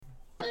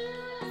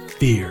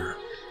fear.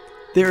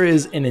 There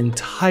is an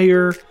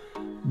entire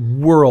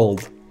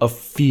world of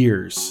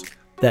fears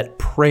that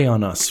prey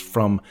on us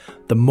from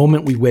the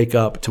moment we wake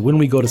up to when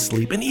we go to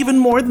sleep. And even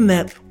more than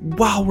that,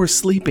 while we're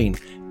sleeping,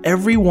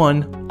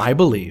 everyone, I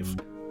believe,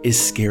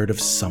 is scared of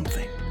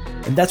something.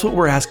 And that's what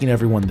we're asking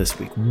everyone this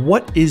week.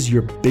 What is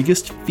your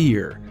biggest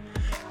fear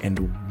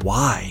and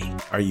why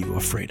are you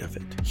afraid of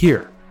it?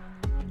 Here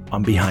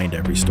on Behind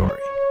Every Story.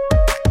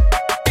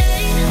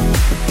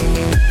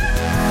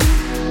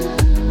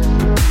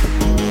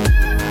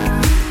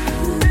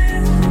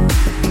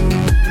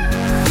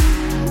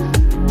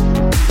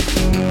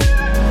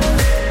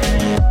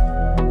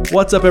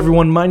 What's up,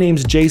 everyone? My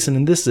name's Jason,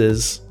 and this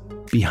is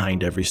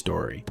Behind Every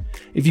Story.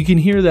 If you can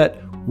hear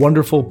that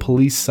wonderful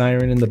police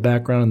siren in the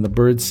background and the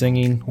birds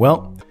singing,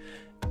 well,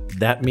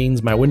 that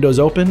means my window's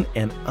open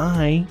and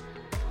I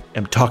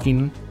am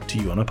talking to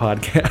you on a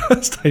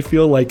podcast. I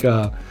feel like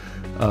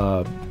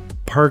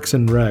Parks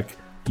and Rec.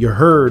 You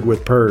heard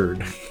with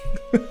Purd.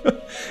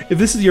 If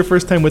this is your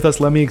first time with us,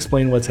 let me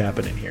explain what's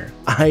happening here.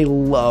 I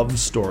love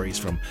stories,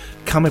 from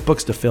comic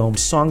books to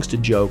films, songs to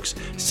jokes,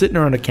 sitting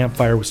around a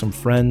campfire with some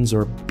friends,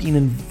 or being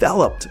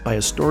enveloped by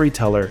a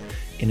storyteller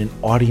in an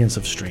audience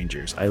of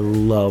strangers. I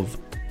love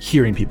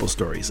hearing people's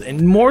stories,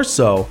 and more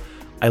so,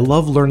 I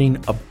love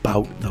learning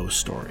about those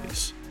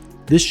stories.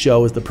 This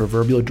show is the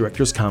proverbial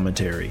director's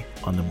commentary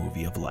on the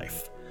movie of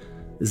life.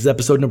 This is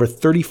episode number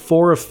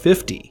 34 of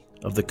 50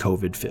 of the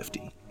COVID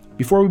 50.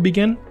 Before we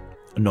begin,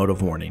 a note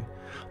of warning.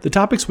 The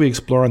topics we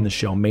explore on the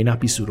show may not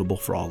be suitable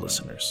for all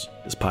listeners.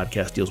 This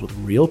podcast deals with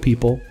real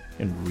people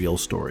and real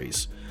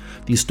stories.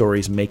 These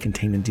stories may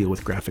contain and deal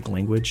with graphic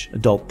language,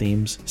 adult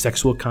themes,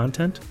 sexual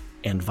content,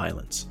 and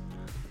violence.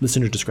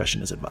 Listener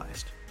discretion is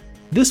advised.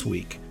 This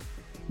week,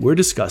 we're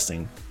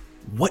discussing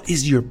what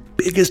is your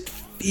biggest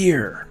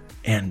fear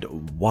and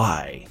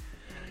why.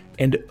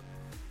 And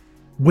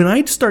when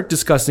I start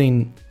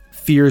discussing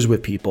fears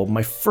with people,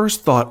 my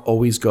first thought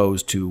always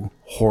goes to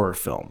horror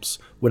films.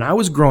 When I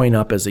was growing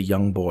up as a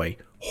young boy,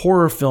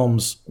 horror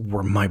films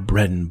were my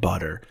bread and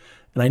butter.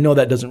 And I know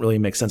that doesn't really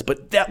make sense,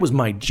 but that was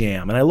my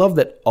jam. And I love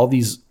that all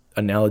these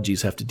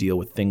analogies have to deal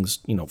with things,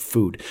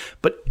 food.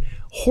 But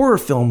horror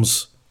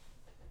films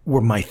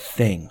were my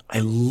thing. I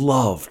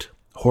loved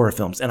horror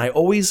films. And I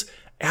always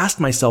asked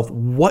myself,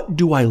 what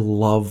do I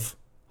love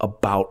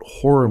about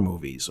horror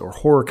movies or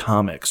horror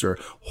comics or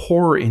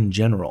horror in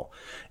general?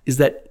 Is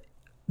that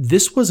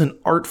this was an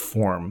art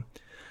form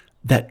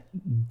that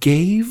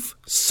gave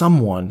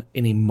someone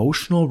an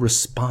emotional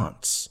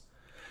response.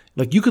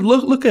 Like, you could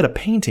look at a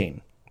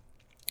painting,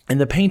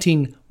 and the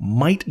painting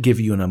might give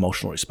you an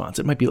emotional response.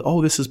 It might be,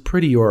 oh, this is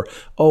pretty, or,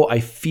 oh, I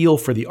feel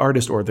for the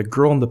artist or the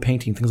girl in the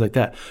painting, things like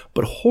that.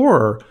 But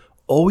horror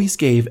always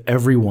gave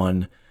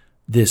everyone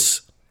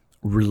this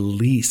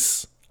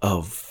release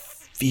of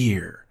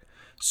fear.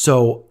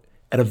 So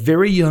at a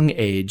very young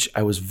age,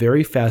 I was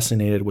very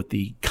fascinated with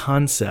the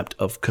concept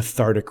of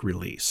cathartic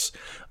release,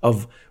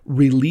 of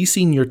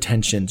releasing your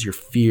tensions, your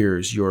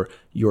fears,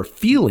 your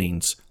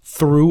feelings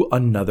through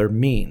another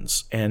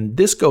means. And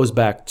this goes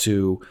back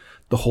to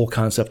the whole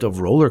concept of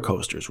roller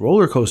coasters.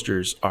 Roller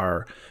coasters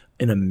are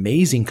an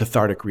amazing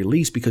cathartic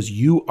release because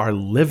you are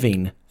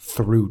living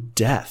through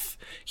death.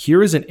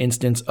 Here is an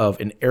instance of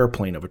an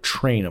airplane, of a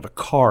train, of a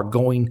car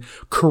going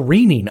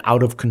careening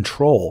out of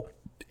control,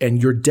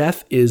 and your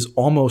death is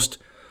almost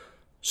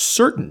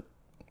certain.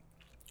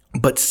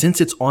 But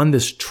since it's on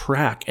this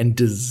track and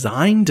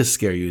designed to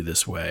scare you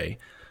this way,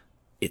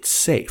 it's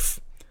safe.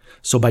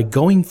 So by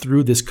going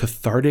through this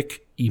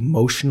cathartic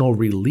emotional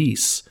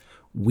release,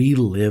 we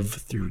live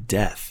through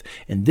death.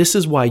 And this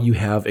is why you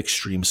have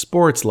extreme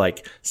sports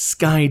like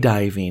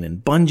skydiving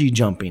and bungee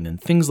jumping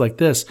and things like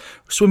this,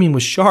 swimming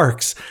with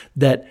sharks,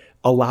 that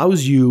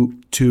allows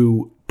you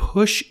to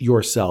push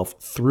yourself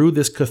through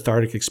this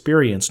cathartic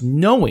experience,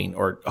 knowing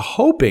or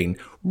hoping,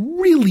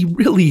 really,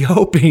 really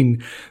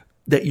hoping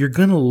that you're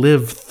going to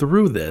live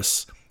through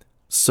this.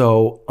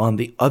 So on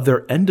the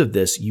other end of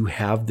this, you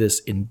have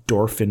this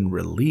endorphin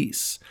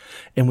release.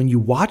 And when you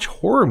watch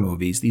horror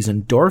movies, these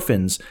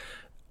endorphins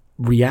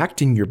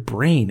react in your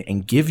brain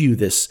and give you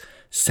this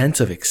sense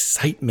of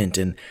excitement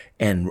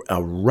and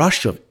a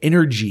rush of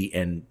energy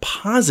and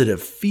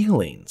positive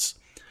feelings.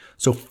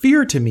 So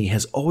fear to me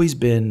has always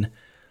been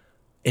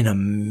an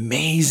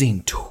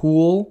amazing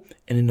tool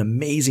and an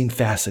amazing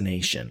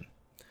fascination.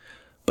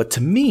 But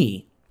to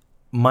me,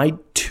 my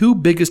two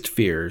biggest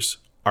fears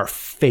are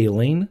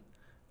failing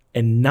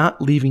and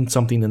not leaving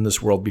something in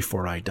this world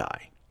before I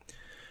die.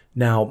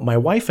 Now, my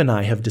wife and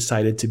I have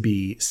decided to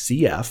be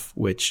CF,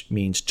 which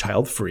means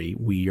child-free.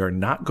 We are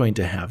not going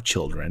to have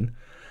children.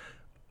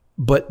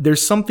 But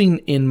there's something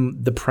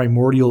in the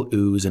primordial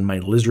ooze in my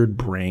lizard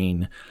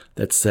brain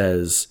that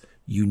says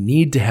you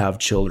need to have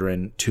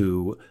children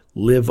to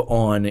live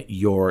on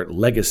your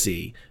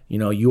legacy.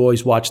 You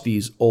always watch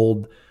these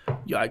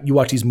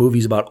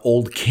movies about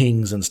old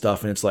kings and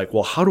stuff, and it's like,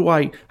 well,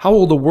 how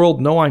will the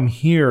world know I'm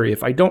here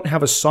if I don't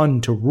have a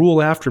son to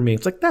rule after me?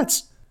 It's like,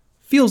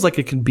 feels like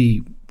it can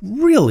be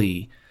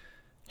really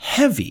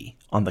heavy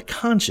on the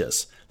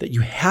conscious. that you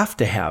have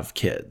to have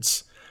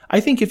kids. I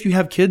think if you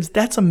have kids,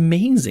 that's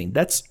amazing.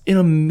 That's an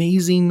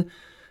amazing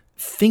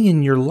thing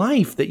in your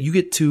life that you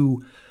get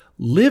to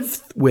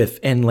live with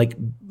and like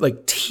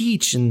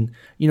teach. And,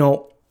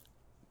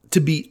 to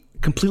be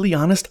completely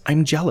honest,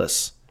 I'm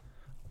jealous.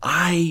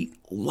 I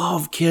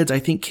love kids. I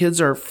think kids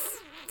are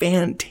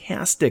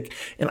fantastic,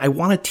 and I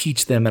want to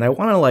teach them, and I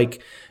want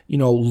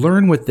to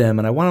learn with them,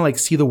 and I want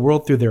to see the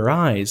world through their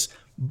eyes.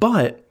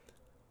 But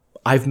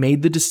I've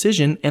made the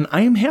decision, and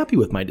I am happy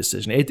with my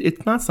decision.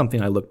 It's not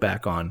something I look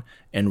back on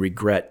and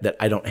regret that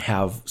I don't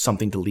have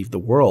something to leave the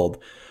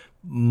world.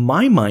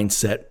 My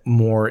mindset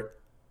more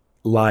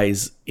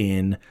lies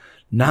in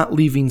not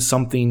leaving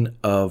something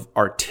of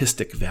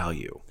artistic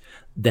value.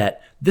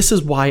 That this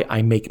is why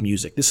I make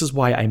music. This is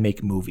why I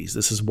make movies.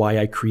 This is why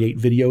I create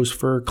videos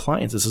for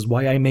clients. This is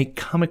why I make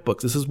comic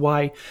books. This is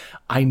why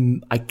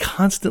I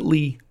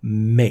constantly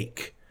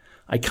make.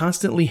 I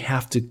constantly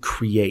have to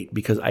create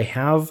because I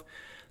have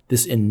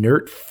this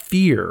inert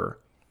fear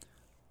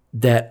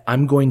that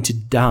I'm going to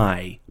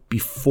die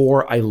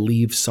before I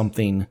leave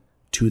something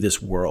to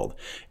this world.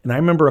 And I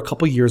remember a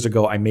couple years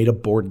ago, I made a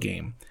board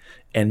game.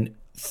 And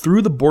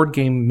through the board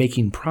game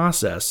making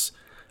process,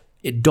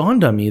 it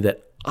dawned on me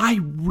that I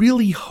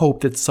really hope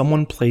that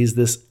someone plays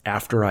this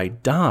after I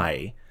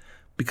die,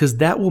 because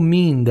that will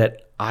mean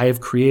that I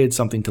have created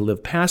something to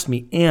live past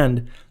me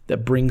and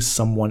that brings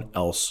someone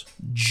else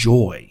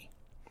joy.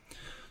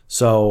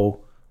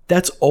 So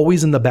that's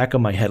always in the back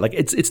of my head.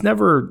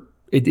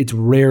 It's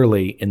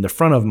rarely in the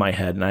front of my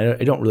head, and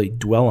I don't really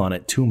dwell on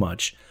it too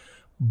much,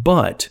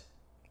 but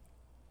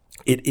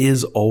it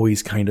is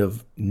always kind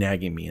of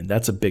nagging me, and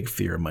that's a big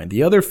fear of mine.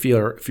 The other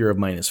fear of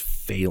mine is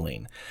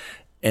failing,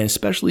 and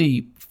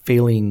especially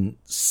failing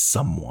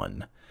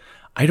someone.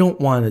 I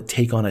don't want to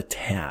take on a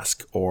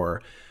task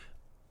or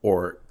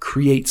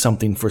create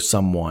something for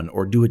someone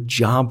or do a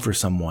job for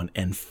someone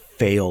and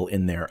fail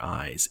in their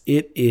eyes.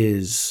 It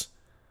is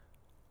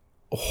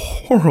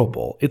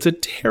horrible. It's a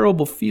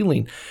terrible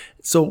feeling.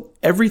 So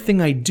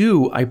everything I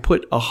do, I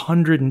put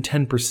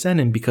 110%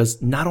 in, because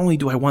not only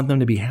do I want them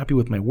to be happy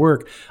with my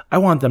work, I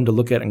want them to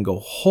look at it and go,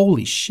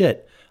 holy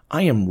shit,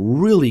 I am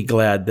really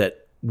glad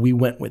that we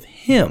went with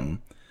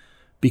him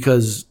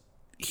because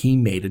he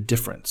made a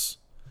difference.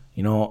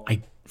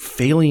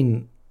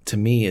 Failing to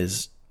me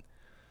is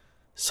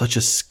such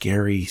a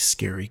scary,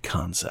 scary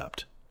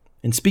concept.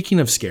 And speaking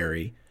of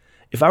scary,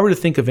 if I were to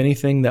think of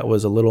anything that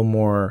was a little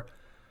more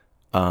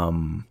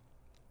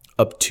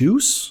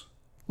obtuse,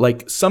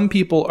 like some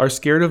people are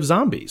scared of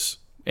zombies,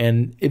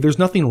 and there's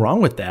nothing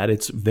wrong with that.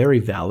 It's very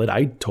valid.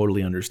 I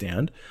totally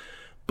understand.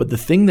 But the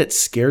thing that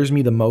scares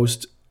me the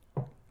most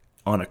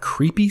on a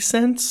creepy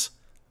sense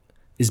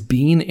is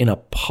being in a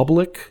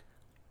public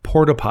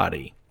porta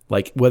potty,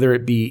 like whether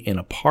it be in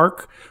a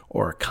park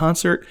or a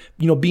concert,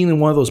 being in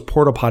one of those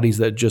porta potties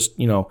that just,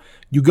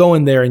 you go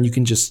in there and you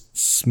can just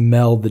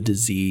smell the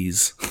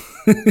disease.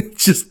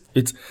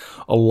 It's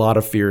a lot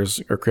of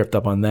fears are crept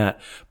up on that.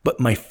 But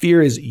my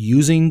fear is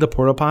using the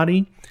porta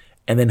potty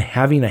and then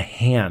having a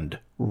hand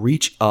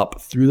reach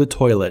up through the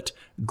toilet,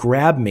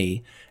 grab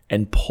me,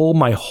 and pull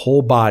my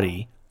whole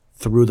body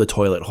through the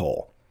toilet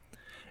hole.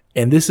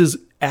 And this is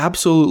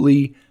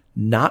absolutely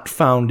not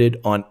founded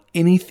on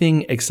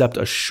anything except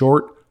a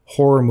short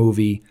horror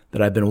movie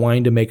that I've been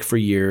wanting to make for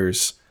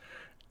years,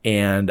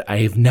 and I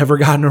have never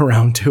gotten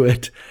around to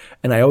it.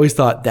 And I always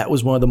thought that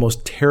was one of the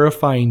most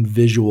terrifying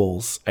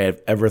visuals I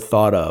have ever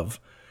thought of.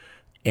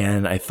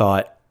 And I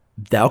thought,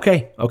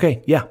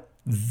 okay, yeah,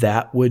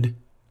 that would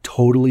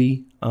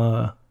totally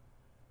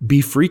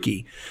be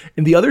freaky.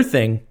 And the other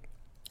thing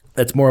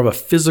that's more of a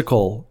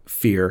physical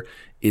fear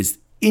is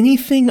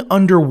anything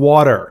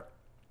underwater.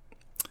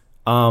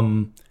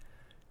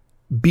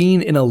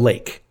 Being in a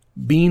lake,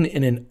 being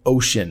in an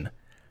ocean.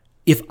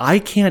 If I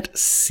can't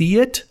see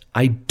it,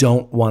 I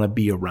don't want to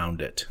be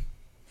around it.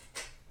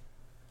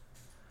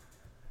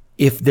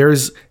 If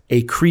there's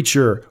a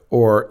creature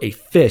or a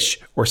fish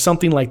or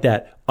something like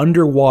that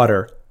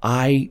underwater,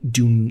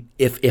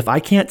 if I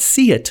can't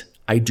see it,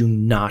 I do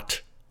not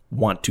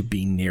want to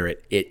be near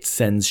it. It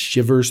sends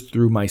shivers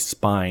through my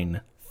spine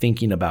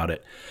thinking about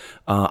it.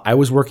 I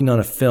was working on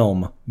a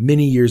film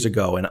many years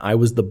ago, and I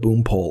was the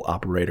boom pole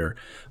operator.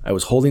 I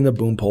was holding the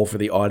boom pole for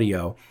the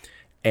audio,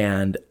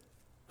 and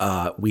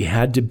we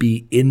had to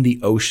be in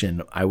the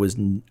ocean. I was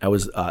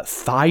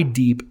thigh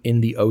deep in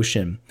the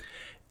ocean,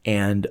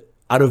 and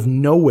out of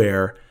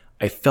nowhere,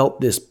 I felt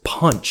this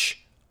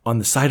punch on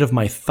the side of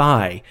my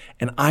thigh,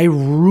 and I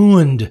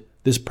ruined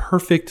this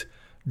perfect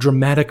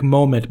dramatic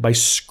moment by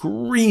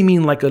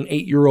screaming like an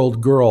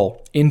 8-year-old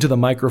girl into the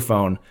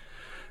microphone.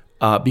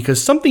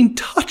 Because something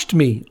touched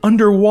me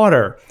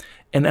underwater.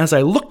 And as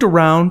I looked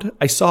around,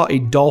 I saw a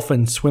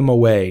dolphin swim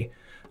away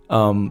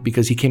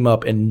because he came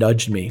up and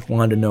nudged me,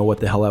 wanted to know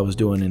what the hell I was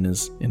doing in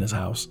his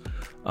house.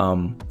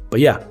 But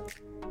yeah,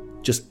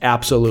 just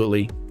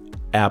absolutely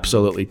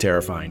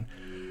terrifying.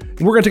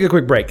 And we're going to take a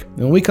quick break. And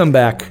when we come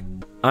back,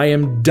 I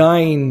am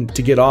dying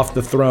to get off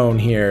the throne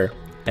here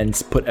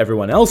and put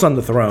everyone else on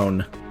the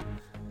throne.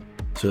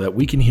 so that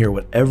we can hear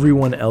what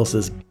everyone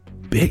else's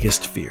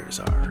biggest fears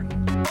are.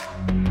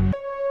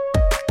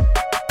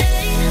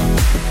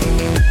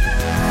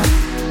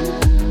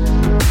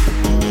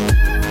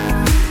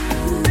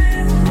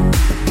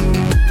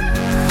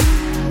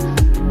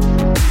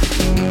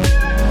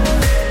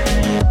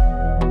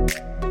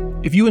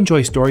 If you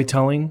enjoy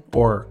storytelling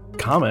or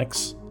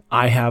comics,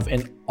 I have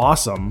an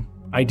awesome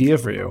idea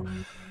for you.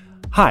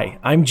 Hi,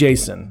 I'm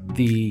Jason,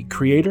 the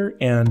creator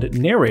and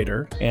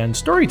narrator and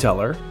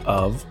storyteller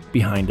of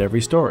Behind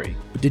Every Story.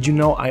 But did you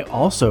know I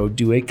also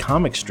do a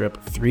comic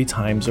strip 3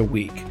 times a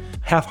week?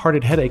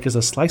 Half-Hearted Headache is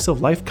a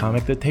slice-of-life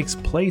comic that takes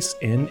place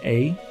in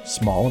a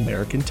small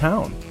American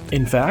town.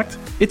 In fact,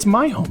 it's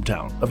my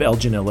hometown of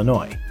Elgin,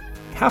 Illinois.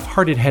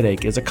 Half-Hearted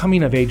Headache is a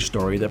coming-of-age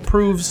story that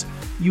proves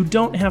you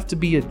don't have to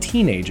be a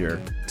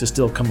teenager to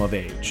still come of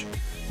age.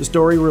 The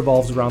story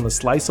revolves around the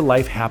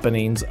slice-of-life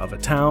happenings of a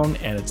town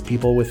and its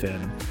people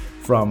within,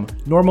 from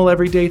normal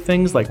everyday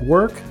things like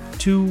work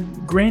to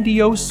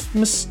grandiose,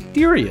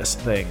 mysterious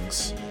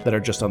things that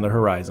are just on the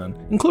horizon,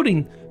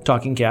 including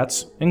talking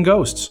cats and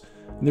ghosts.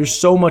 There's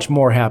so much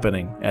more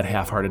happening at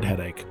Half-Hearted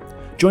Headache.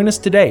 Join us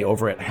today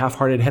over at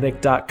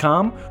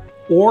halfheartedheadache.com,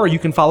 or you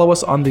can follow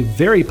us on the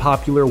very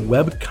popular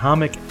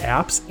webcomic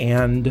apps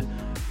and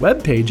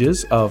web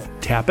pages of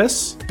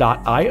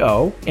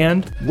Tapas.io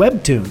and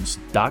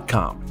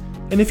Webtoons.com.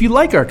 And if you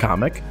like our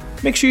comic,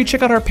 make sure you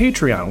check out our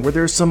Patreon, where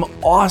there's some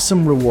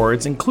awesome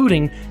rewards,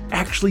 including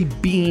actually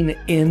being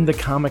in the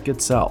comic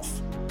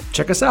itself.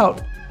 Check us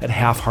out at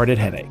Half-Hearted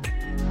Headache.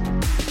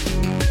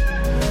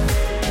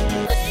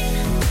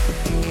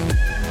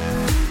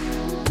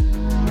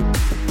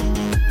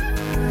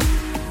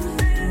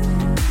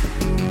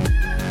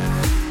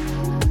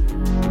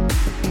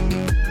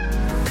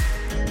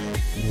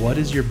 What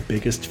is your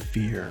biggest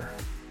fear?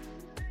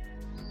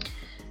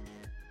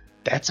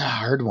 That's a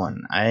hard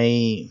one.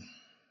 I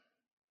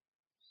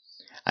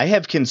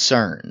have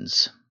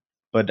concerns,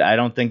 but I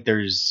don't think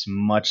there's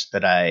much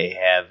that I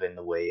have in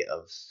the way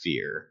of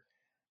fear.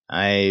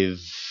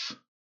 I've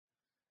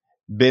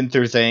been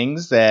through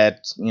things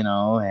that,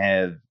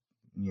 have,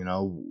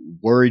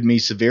 worried me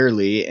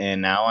severely,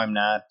 and now I'm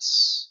not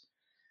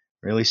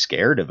really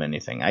scared of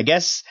anything. I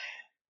guess,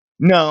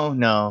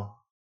 no,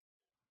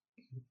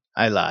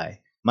 I lie.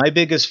 My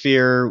biggest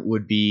fear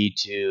would be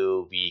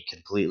to be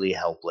completely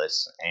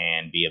helpless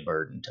and be a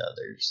burden to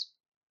others.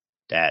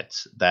 That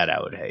I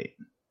would hate.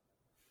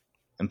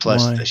 And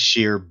plus Why? the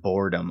sheer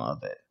boredom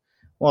of it.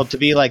 Well, to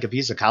be like a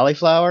piece of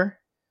cauliflower,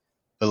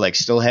 but like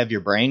still have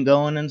your brain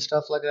going and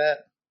stuff like that,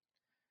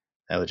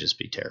 that would just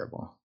be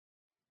terrible.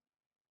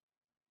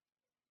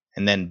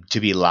 And then to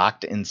be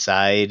locked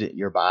inside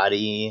your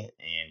body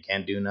and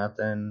can't do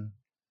nothing.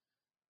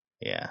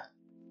 Yeah.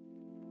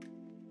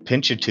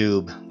 Pinch a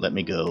tube, let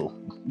me go.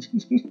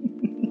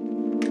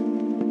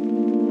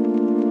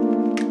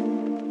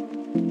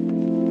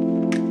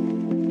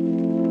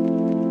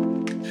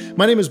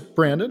 My name is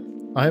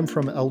Brandon. I am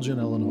from Elgin,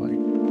 Illinois.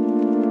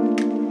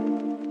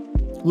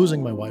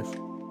 Losing my wife.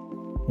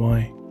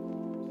 Why?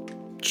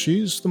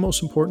 She's the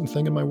most important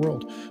thing in my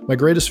world. My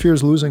greatest fear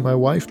is losing my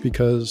wife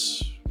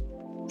because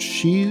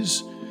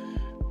she's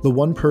the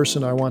one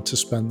person I want to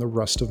spend the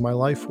rest of my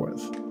life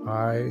with.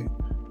 I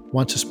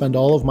want to spend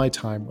all of my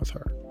time with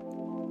her.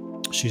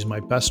 She's my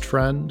best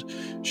friend.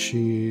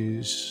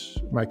 She's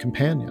my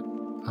companion.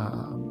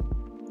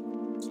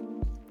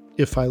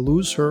 If I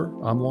lose her,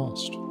 I'm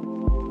lost.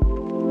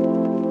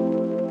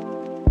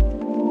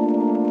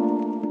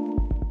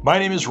 My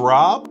name is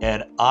Rob,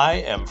 and I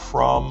am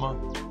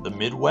from the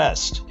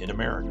Midwest in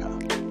America.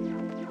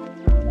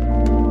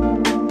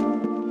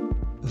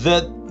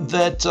 That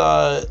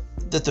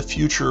the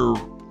future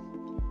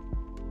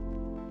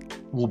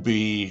will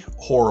be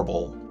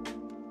horrible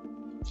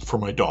for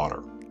my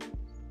daughter.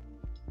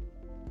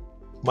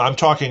 I'm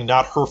talking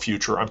not her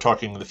future. I'm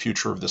talking the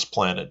future of this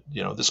planet.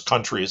 This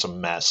country is a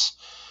mess,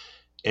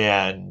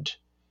 and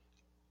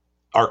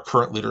our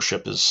current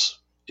leadership is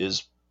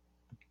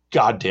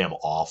goddamn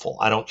awful.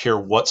 I don't care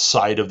what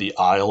side of the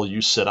aisle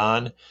you sit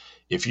on.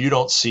 If you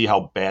don't see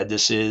how bad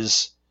this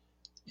is,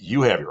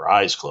 you have your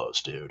eyes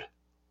closed, dude.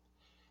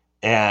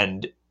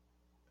 And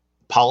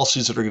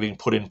policies that are getting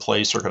put in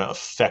place are going to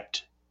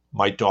affect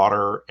my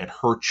daughter and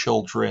her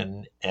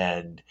children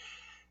and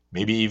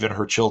maybe even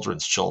her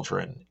children's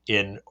children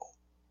in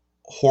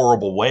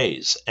horrible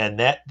ways. And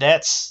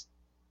that's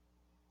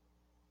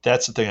the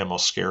thing I'm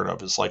most scared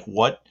of, is like,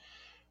 what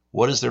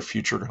is their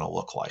future going to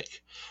look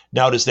like?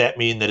 Now, does that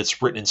mean that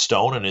it's written in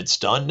stone and it's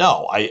done?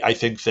 No, I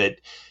think that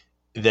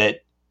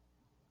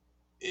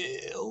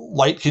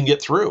light can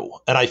get through.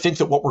 And I think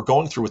that what we're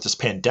going through with this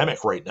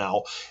pandemic right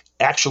now,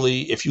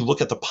 actually, if you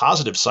look at the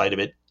positive side of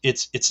it,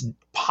 it's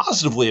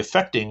positively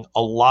affecting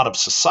a lot of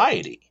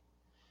society.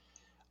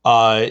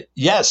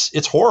 Yes,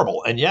 it's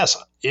horrible. And yes,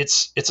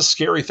 it's a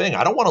scary thing.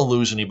 I don't want to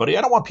lose anybody.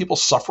 I don't want people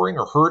suffering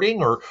or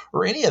hurting or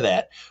any of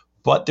that.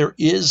 But there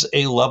is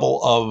a level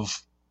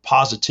of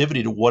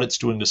positivity to what it's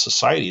doing to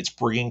society. It's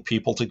bringing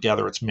people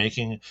together. It's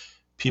making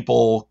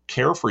people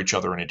care for each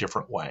other in a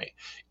different way.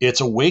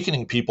 It's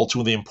awakening people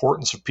to the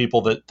importance of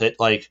people that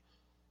like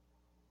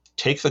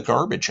take the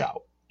garbage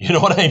out. You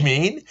know what I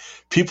mean?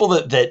 People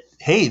that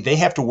hey, they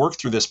have to work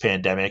through this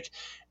pandemic,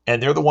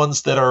 and they're the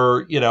ones that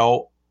are, you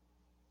know,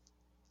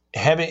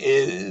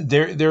 having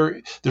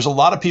there's a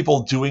lot of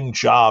people doing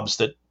jobs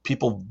that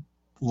people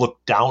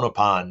looked down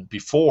upon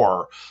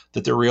before,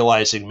 that they're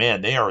realizing,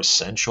 man, they are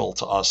essential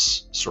to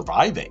us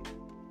surviving.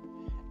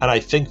 And I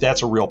think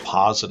that's a real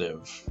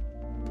positive,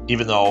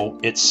 even though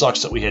it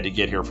sucks that we had to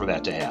get here for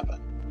that to happen.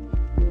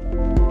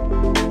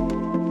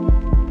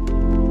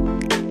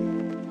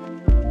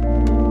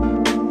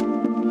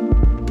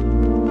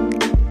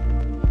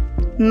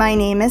 My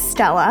name is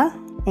Stella,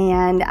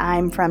 and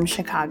I'm from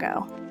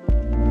Chicago.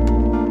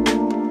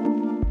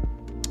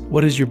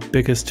 What is your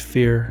biggest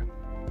fear?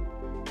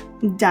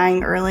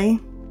 Dying early.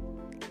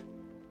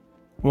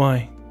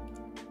 Why?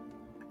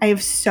 I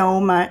have so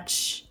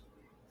much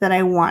that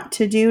I want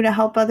to do to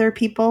help other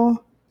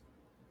people.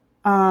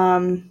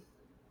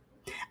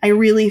 I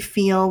really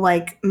feel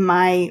like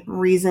my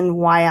reason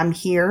why I'm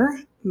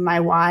here, my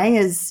why,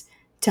 is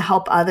to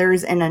help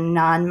others in a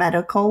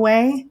non-medical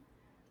way.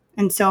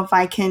 And so if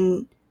I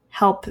can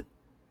help,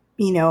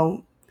 you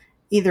know,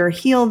 either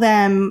heal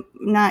them,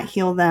 not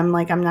heal them,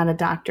 like I'm not a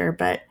doctor,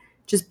 but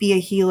just be a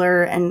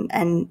healer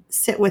and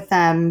sit with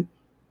them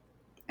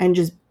and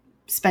just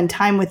spend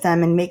time with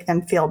them and make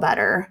them feel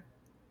better.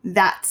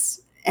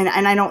 And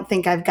I don't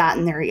think I've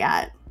gotten there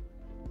yet.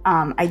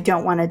 I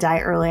don't want to die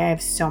early. I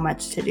have so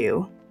much to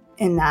do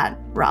in that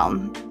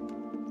realm.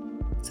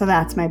 So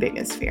that's my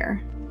biggest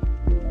fear.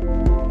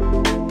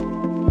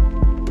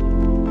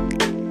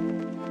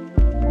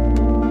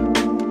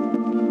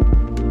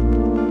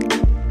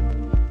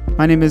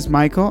 My name is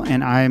Michael,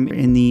 and I'm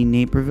in the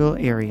Naperville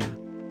area.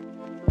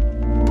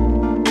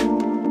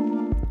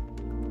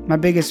 My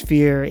biggest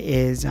fear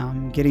is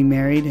getting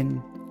married and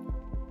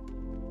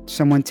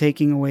someone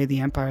taking away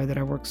the empire that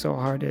I worked so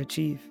hard to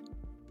achieve.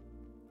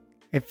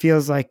 It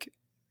feels like...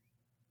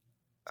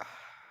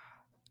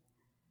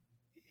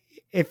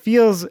 I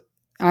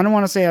don't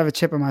want to say I have a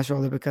chip on my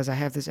shoulder because I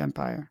have this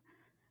empire,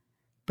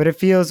 but it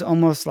feels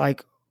almost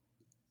like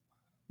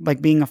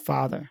being a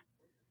father.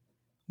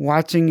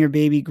 Watching your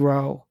baby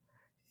grow,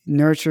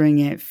 nurturing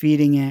it,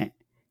 feeding it,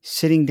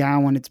 sitting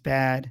down when it's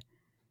bad,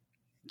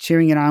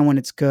 cheering it on when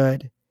it's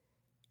good,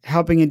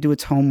 helping it do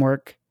its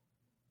homework.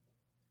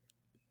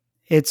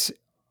 It's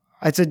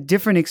a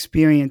different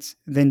experience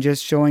than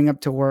just showing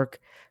up to work,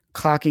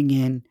 clocking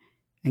in,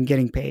 and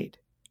getting paid.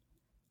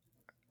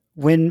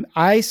 When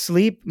I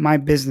sleep, my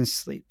business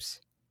sleeps.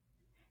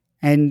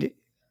 And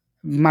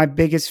my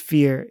biggest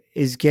fear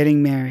is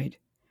getting married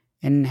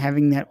and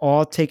having that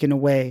all taken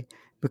away,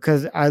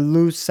 because I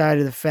lose sight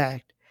of the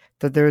fact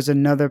that there's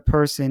another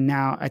person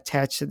now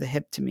attached to the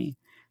hip to me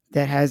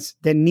that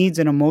needs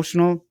an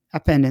emotional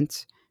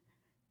appendage,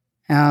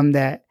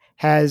 that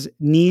has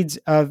needs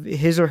of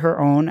his or her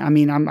own. I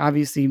mean, I'm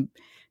obviously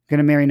going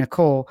to marry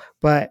Nicole,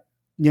 but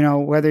you know,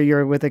 whether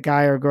you're with a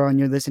guy or a girl and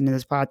you're listening to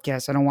this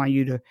podcast, I don't want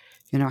you to,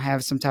 you know,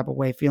 have some type of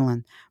way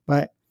feeling.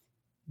 But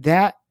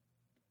that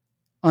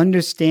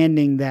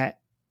understanding that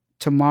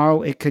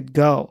tomorrow it could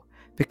go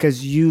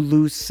because you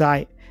lose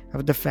sight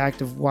of the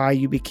fact of why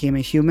you became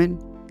a human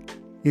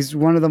is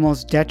one of the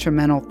most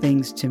detrimental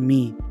things to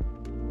me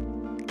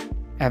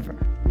ever.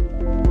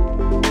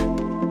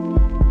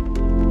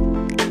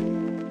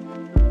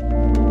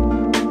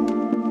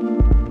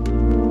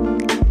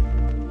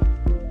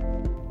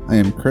 I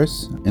am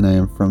Chris, and I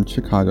am from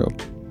Chicago.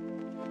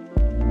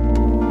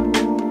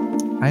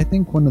 I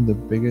think one of the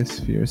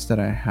biggest fears that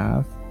I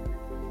have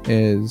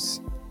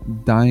is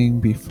dying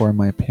before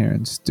my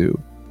parents do,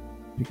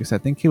 because I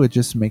think it would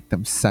just make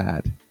them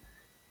sad.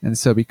 And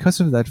so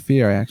because of that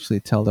fear, I actually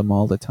tell them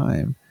all the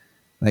time,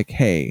 like,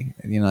 hey,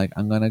 you know, like,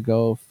 I'm going to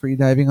go free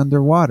diving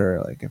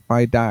underwater. Like, if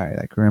I die,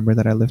 like, remember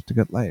that I lived a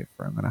good life,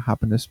 or I'm going to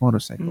hop on this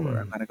motorcycle, or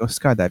I'm going to go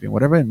skydiving,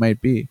 whatever it might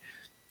be.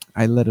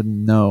 I let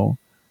them know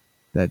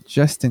that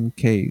just in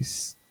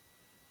case,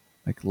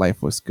 like,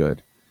 life was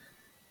good.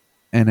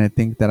 And I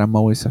think that I'm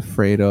always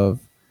afraid of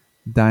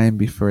dying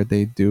before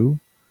they do.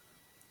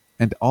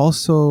 And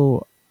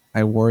also,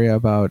 I worry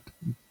about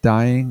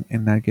dying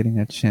and not getting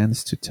a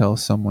chance to tell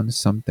someone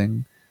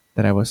something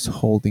that I was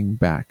holding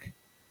back,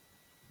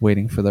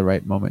 waiting for the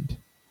right moment.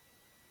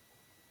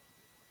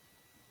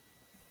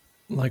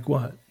 Like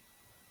what?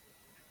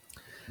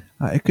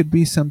 It could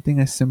be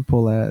something as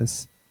simple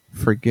as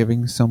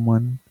forgiving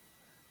someone,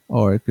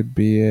 or it could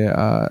be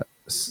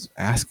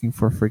asking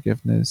for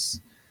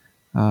forgiveness.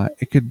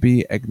 It could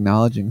be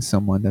acknowledging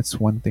someone. That's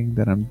one thing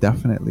that I'm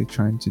definitely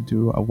trying to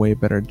do a way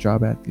better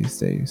job at these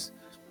days,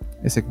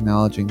 is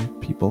acknowledging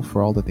people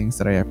for all the things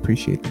that I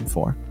appreciate them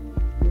for.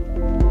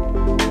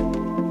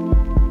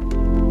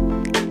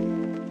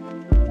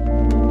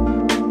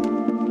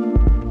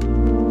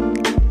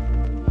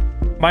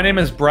 My name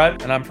is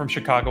Brett, and I'm from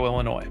Chicago,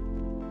 Illinois.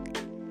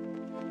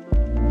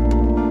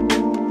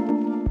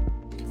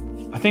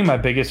 I think my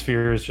biggest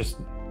fear is just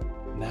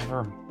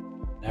never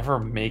never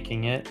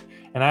making it.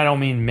 And I don't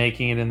mean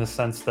making it in the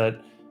sense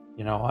that,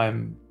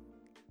 I'm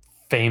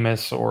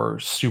famous or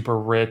super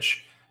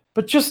rich,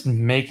 but just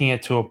making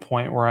it to a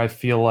point where I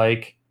feel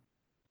like,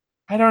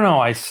 I don't know,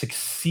 I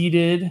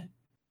succeeded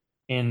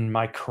in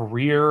my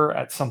career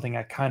at something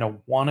I kind of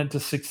wanted to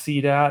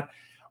succeed at,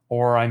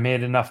 or I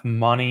made enough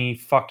money,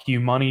 fuck you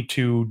money,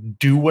 to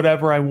do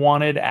whatever I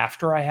wanted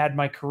after I had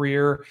my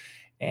career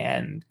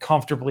and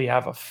comfortably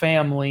have a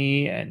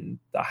family and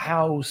a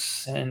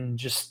house and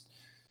just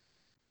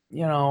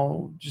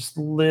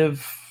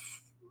live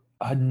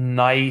a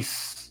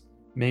nice,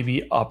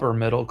 maybe upper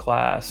middle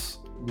class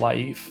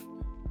life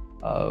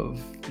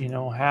of,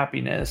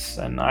 happiness.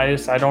 And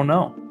I don't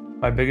know.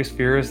 My biggest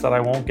fear is that I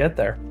won't get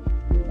there.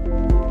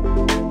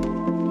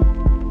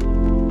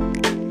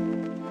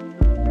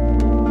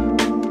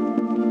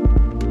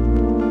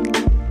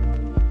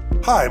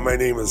 Hi, my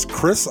name is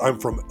Chris. I'm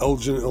from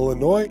Elgin,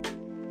 Illinois.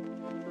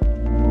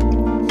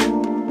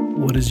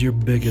 What is your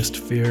biggest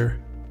fear?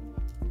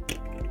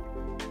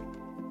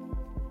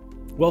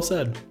 Well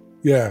said.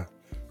 Yeah.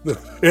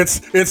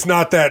 It's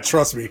not that,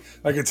 trust me.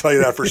 I can tell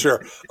you that for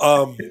sure.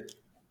 I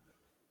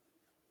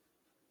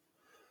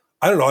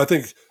don't know. I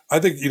think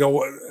you know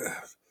what,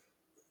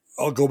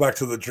 I'll go back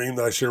to the dream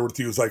that I shared with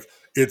you. It's like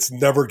it's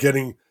never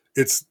being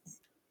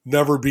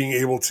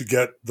able to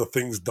get the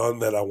things done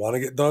that I want to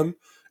get done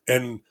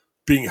and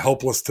being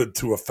helpless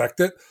to affect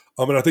it.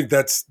 And I think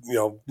that's,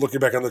 looking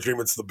back on the dream,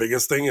 it's the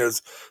biggest thing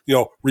is,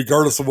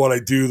 regardless of what I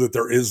do, that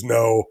there is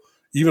no,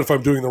 even if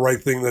I'm doing the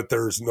right thing, that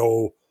there's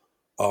no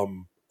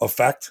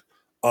effect,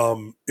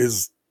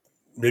 is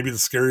maybe the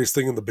scariest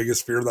thing and the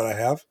biggest fear that I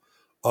have.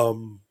 I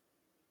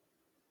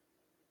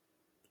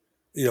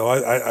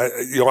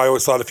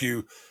always thought if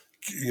you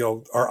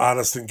are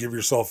honest and give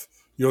yourself,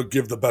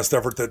 give the best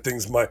effort, that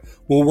things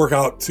will work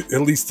out to,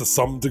 at least to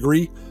some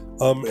degree.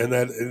 And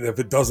if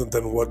it doesn't,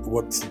 then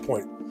what's the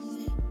point?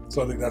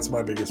 So I think that's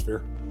my biggest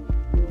fear.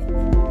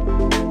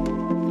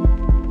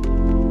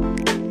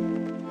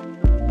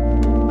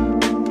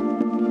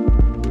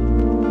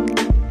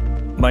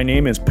 My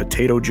name is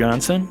Potato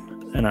Johnson,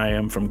 and I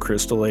am from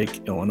Crystal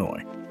Lake,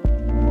 Illinois.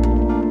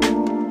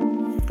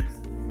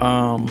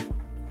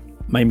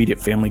 My immediate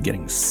family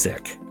getting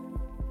sick,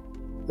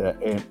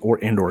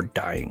 or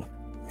dying.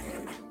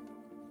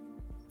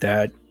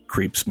 That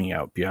creeps me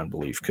out beyond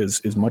belief, because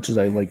as much as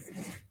I like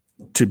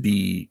to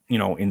be,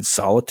 in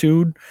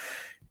solitude,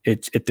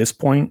 it's at this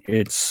point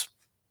it's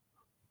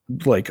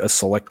like a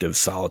selective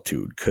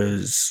solitude,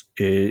 because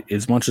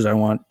as much as I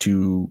want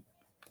to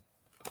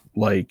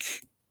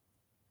like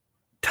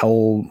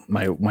tell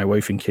my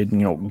wife and kid,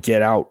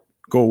 get out,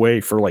 go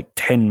away for like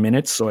 10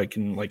 minutes so I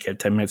can like have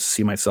 10 minutes to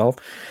see myself,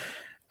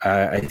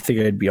 I think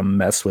I'd be a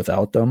mess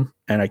without them.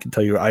 And I can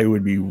tell you, I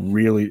would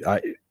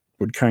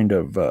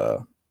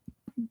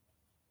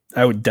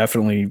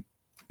definitely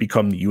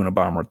become the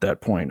Unabomber at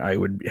that point. I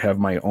would have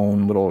my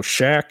own little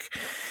shack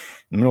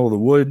in the middle of the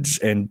woods,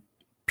 and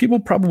people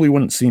probably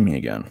wouldn't see me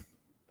again.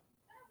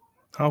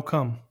 How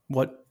come?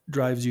 What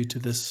drives you to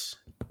this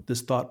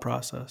thought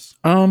process?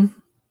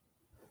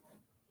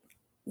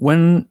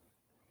 When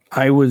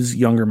I was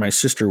younger, my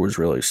sister was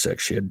really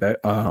sick. She had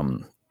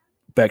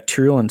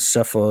bacterial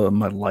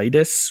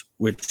encephalitis,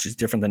 which is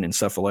different than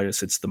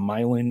encephalitis. It's the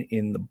myelin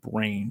in the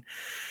brain,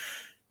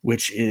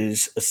 which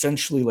is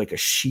essentially like a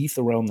sheath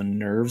around the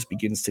nerves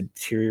begins to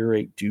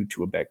deteriorate due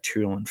to a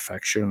bacterial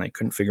infection. And I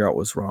couldn't figure out what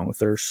was wrong with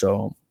her.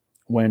 So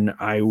when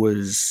I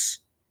was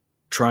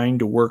trying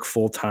to work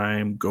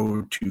full-time,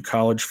 go to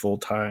college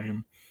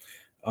full-time,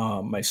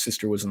 my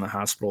sister was in the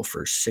hospital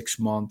for 6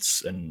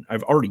 months, and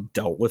I've already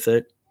dealt with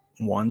it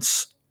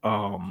once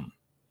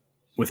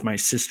with my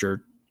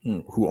sister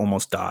who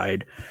almost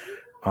died.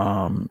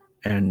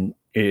 And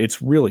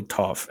it's really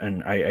tough.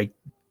 And I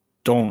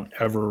don't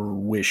ever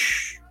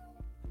wish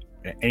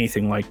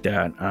anything like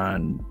that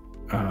on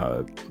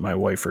my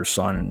wife or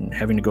son, and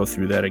having to go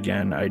through that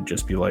again, I'd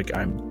just be like,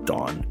 I'm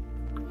done.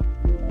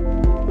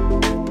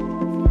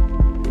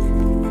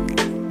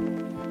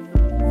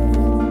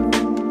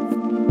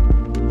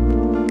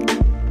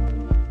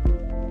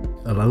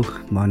 Hello,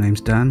 my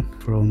name's Dan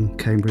from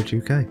Cambridge,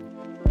 UK.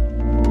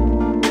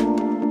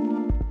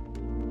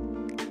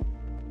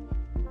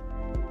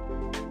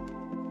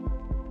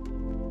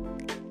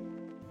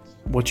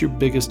 What's your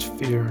biggest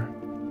fear?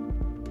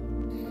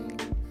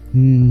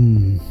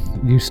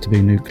 Used to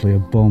be nuclear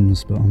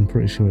bombs, but I'm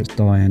pretty sure it's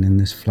dying in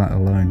this flat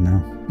alone now.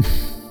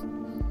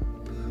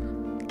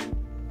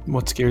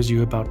 What scares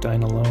you about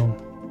dying alone?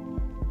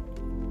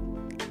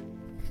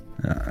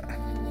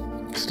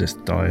 It's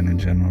just dying in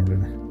general,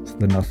 really. It's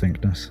the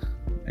nothingness.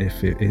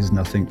 If it is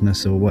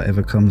nothingness or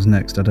whatever comes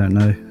next, I don't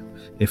know.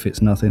 If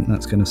it's nothing,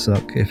 that's going to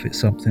suck. If it's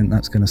something,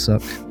 that's going to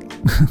suck.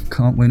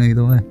 Can't win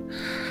either way.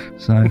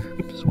 So,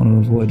 just want to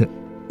avoid it.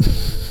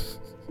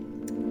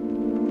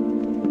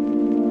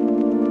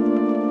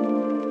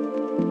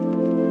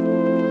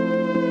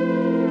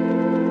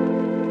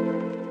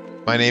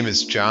 My name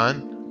is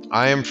John.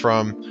 I am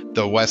from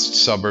the west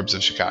suburbs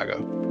of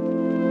Chicago.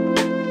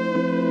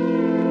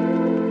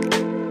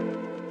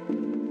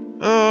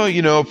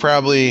 Oh,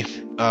 probably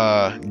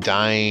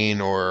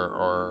dying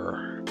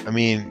or I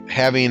mean,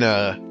 having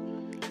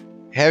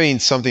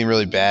something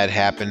really bad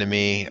happen to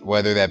me,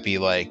 whether that be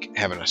like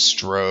having a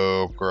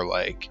stroke or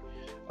like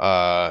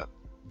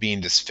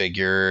being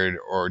disfigured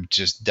or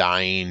just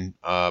dying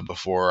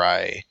before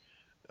I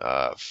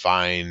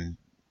find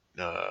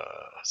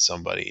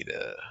somebody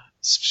to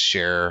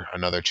share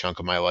another chunk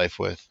of my life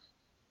with.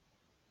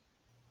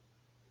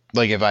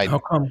 Like if I... How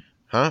come?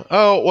 Huh?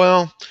 Oh,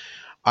 well,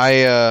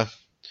 I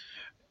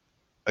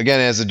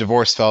again, as a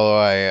divorced fellow,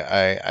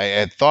 I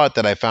had thought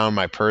that I found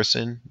my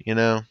person, and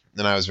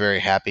I was very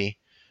happy.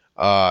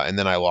 And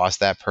then I lost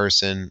that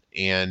person,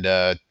 and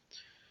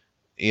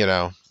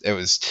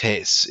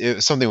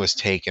something was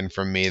taken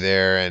from me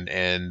there,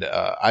 and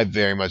I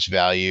very much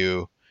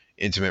value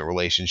intimate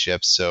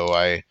relationships, so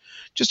I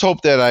just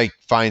hope that I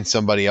find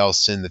somebody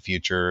else in the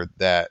future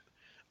that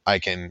I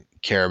can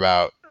care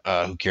about,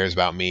 who cares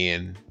about me,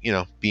 and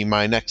be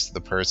my next to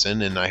the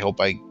person. And I hope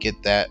I get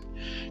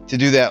to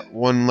do that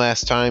one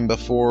last time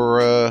before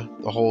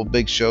the whole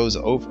big show's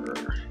over.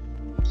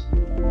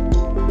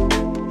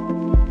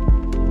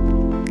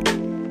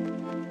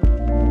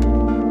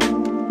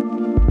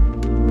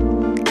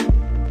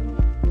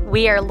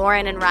 We are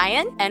Lauren and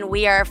Ryan, and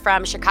we are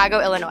from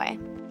Chicago, Illinois.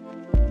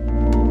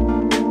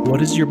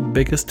 What is your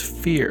biggest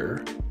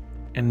fear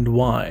and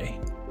why?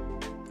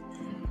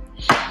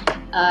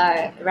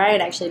 Ryan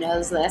actually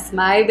knows this.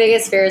 My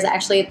biggest fear is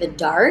actually the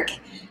dark.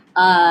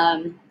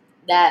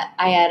 That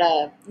I had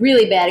a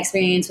really bad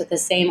experience with the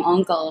same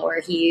uncle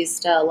where he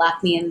used to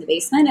lock me in the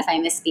basement if I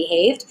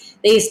misbehaved.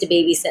 They used to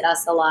babysit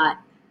us a lot,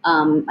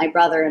 my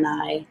brother and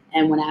I.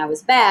 And when I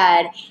was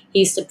bad, he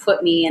used to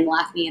put me and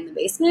lock me in the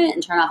basement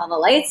and turn off all the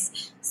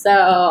lights. So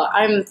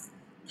how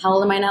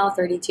old am I now?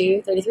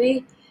 32,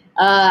 33?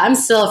 I'm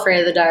still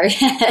afraid of the dark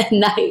at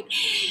night.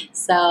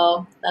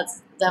 So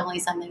that's definitely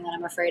something that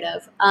I'm afraid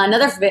of.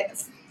 Another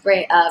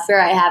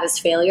fear I have is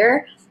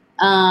failure.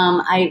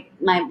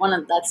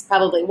 That's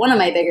probably one of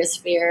my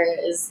biggest fears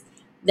is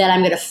that I'm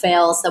going to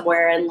fail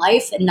somewhere in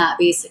life and not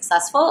be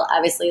successful.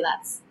 Obviously,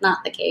 that's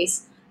not the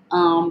case.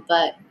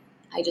 But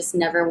I just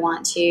never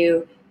want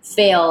to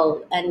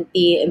fail and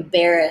be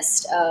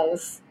embarrassed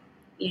of,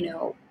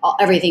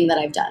 everything that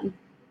I've done.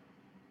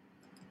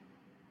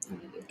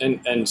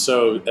 And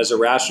so as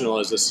irrational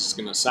as this is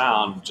going to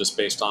sound, just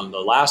based on the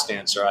last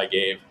answer I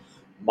gave,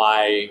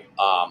 my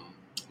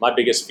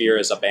biggest fear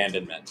is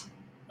abandonment,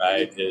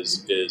 right?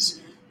 Is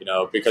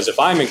because if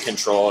I'm in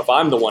control, if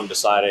I'm the one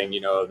deciding,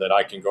 that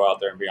I can go out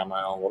there and be on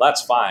my own, well,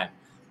 that's fine.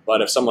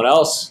 But if someone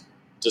else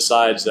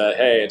decides that,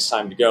 hey, it's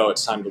time to go,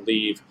 it's time to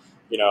leave,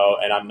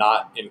 and I'm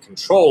not in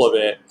control of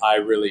it, I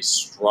really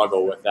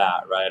struggle with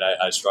that, right?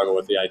 I struggle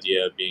with the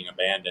idea of being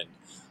abandoned.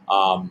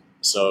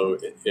 So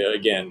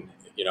again,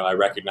 I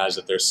recognize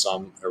that there's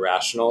some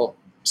irrational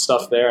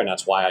stuff there, and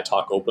that's why I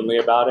talk openly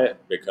about it,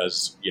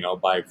 because,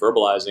 by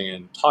verbalizing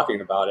and talking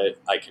about it,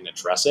 I can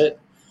address it.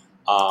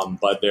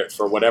 But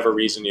for whatever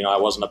reason, I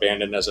wasn't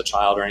abandoned as a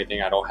child or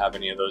anything. I don't have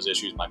any of those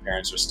issues. My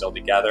parents are still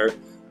together.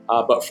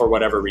 But for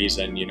whatever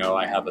reason,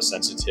 I have a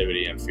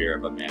sensitivity and fear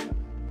of abandonment.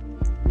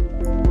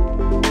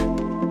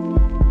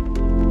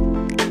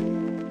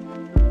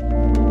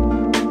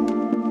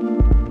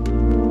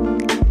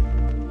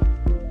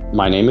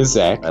 My name is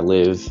Zach. I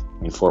live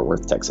in Fort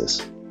Worth, Texas.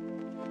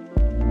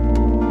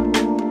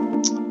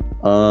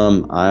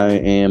 I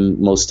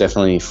am most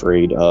definitely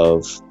afraid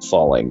of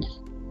falling.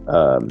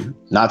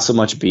 Not so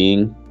much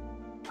being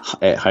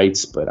at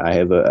heights, but I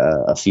have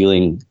a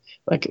feeling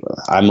like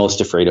I'm most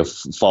afraid of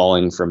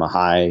falling from a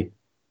high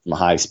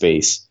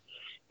space.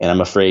 And I'm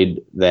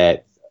afraid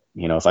that,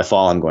 if I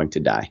fall, I'm going to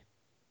die.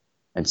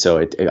 And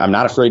so I'm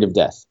not afraid of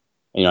death.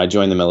 I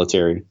joined the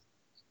military,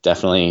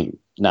 definitely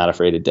not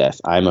afraid of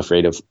death. I'm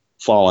afraid of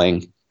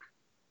falling,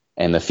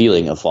 and the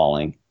feeling of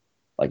falling,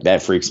 like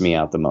that freaks me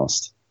out the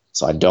most.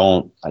 So I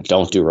don't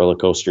do roller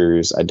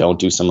coasters. I don't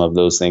do some of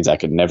those things. I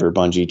could never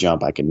bungee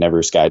jump. I could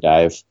never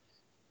skydive.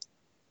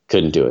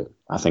 Couldn't do it.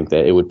 I think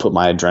that it would put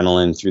my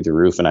adrenaline through the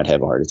roof and I'd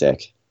have a heart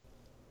attack.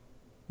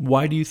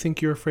 Why do you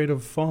think you're afraid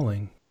of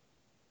falling?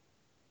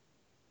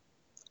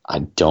 I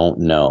don't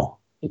know.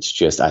 It's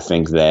just, I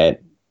think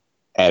that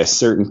at a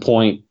certain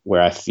point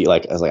where I feel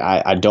like,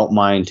 I don't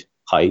mind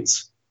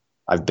heights.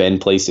 I've been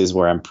places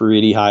where I'm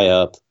pretty high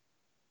up,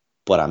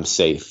 but I'm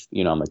safe.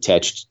 I'm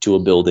attached to a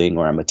building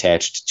or I'm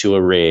attached to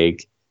a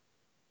rig.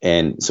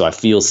 And so I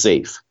feel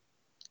safe.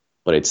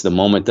 But it's the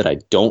moment that I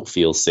don't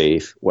feel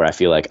safe where I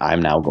feel like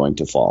I'm now going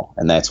to fall.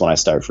 And that's when I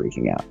start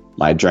freaking out.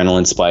 My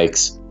adrenaline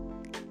spikes.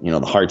 The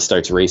heart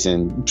starts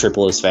racing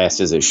triple as fast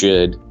as it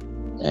should.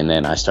 And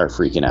then I start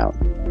freaking out.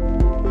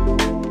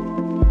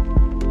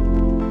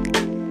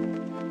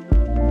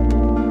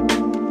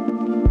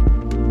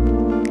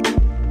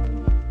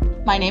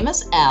 My name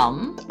is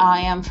Em.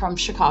 I am from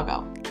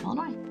Chicago,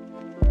 Illinois.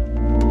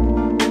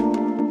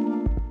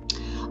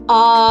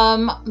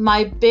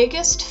 My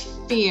biggest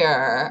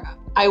fear,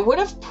 I would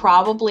have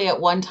probably at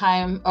one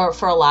time, or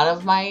for a lot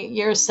of my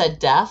years, said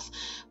death,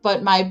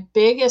 but my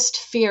biggest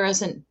fear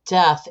isn't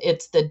death,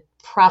 it's the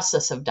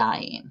process of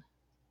dying.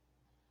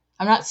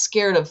 I'm not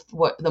scared of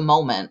what the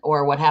moment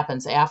or what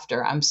happens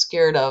after. I'm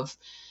scared of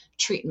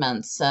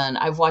treatments, and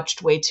I've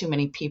watched way too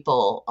many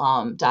people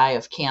die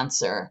of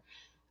cancer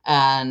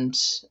and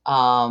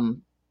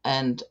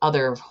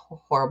other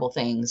horrible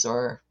things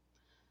or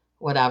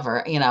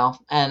whatever,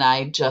 and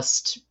I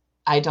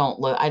don't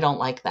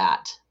like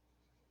that.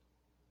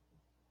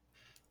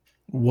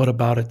 What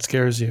about it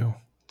scares you?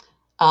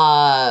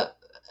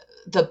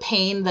 The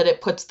pain that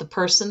it puts the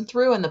person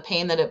through and the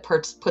pain that it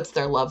puts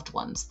their loved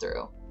ones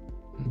through.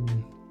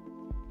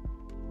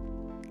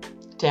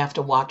 To have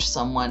to watch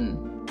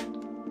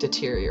someone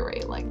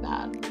deteriorate like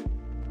that.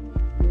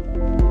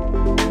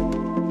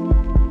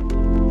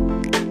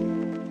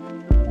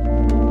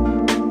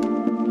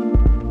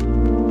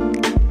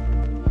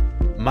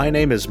 My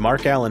name is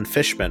Mark Allen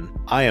Fishman.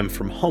 I am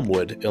from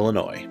Homewood,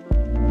 Illinois.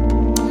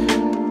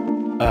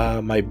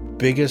 My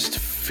biggest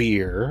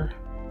fear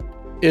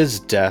is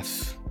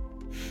death.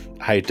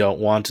 I don't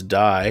want to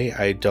die.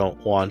 I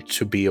don't want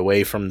to be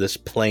away from this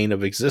plane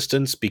of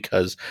existence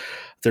because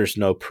there's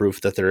no proof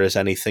that there is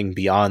anything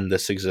beyond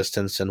this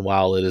existence. And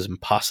while it is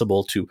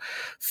impossible to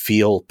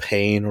feel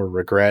pain or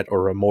regret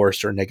or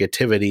remorse or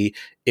negativity,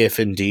 if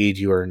indeed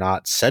you are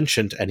not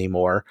sentient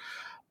anymore,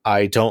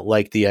 I don't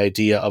like the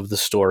idea of the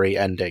story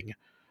ending.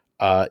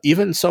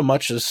 Even so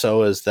much as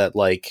so as that,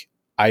 like,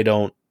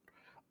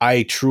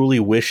 I truly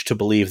wish to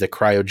believe that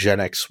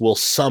cryogenics will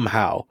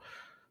somehow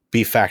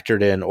be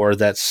factored in, or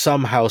that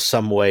somehow,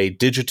 some way,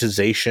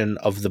 digitization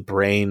of the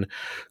brain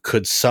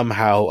could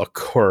somehow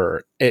occur.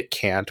 It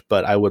can't,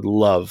 but I would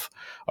love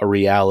a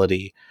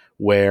reality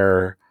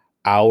where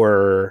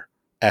our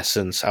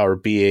essence, our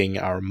being,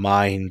 our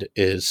mind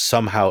is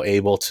somehow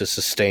able to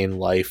sustain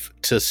life,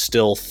 to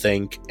still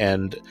think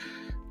and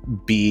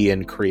be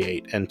and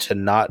create, and to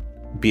not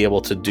be able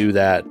to do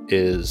that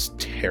is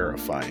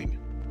terrifying.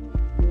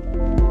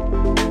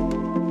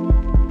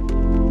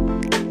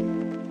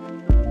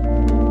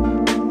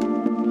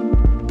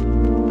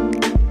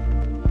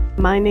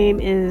 My name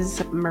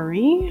is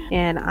Marie,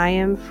 and I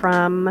am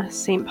from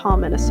St. Paul,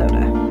 Minnesota.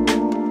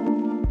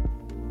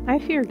 I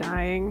fear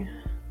dying.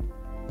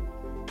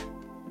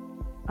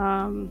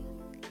 I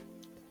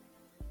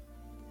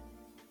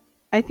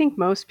think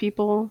most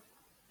people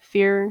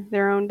fear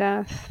their own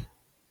death.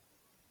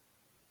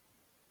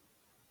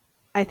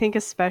 I think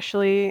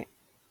especially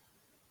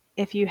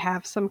if you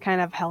have some kind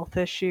of health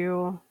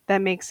issue,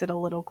 that makes it a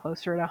little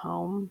closer to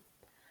home.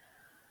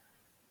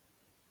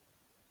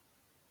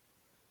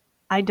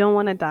 I don't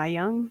want to die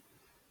young.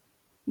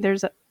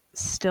 There's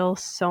still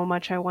so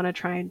much I want to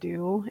try and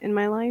do in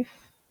my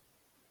life.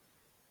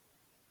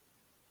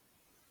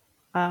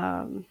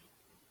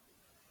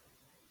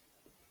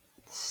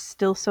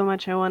 Still so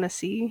much I want to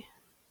see.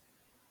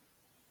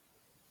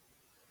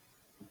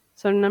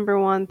 So number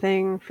one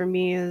thing for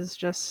me is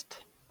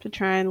just to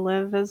try and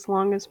live as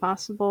long as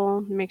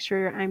possible, make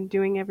sure I'm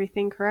doing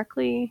everything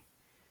correctly.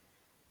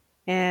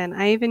 And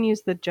I even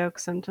use the joke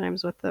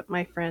sometimes with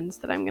my friends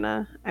that I'm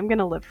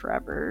gonna live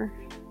forever.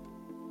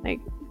 Like,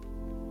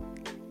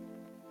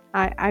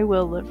 I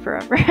will live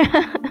forever.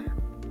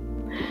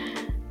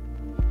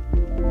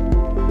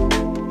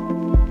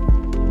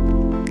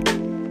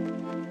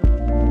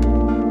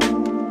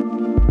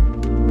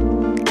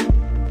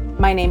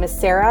 My name is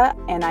Sarah,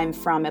 and I'm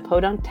from a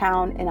podunk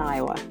town in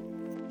Iowa.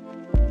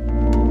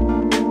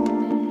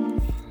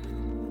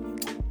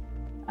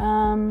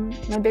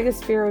 My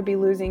biggest fear would be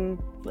losing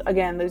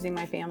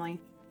my family.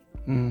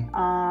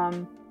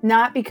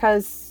 Not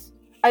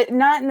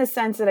in the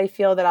sense that I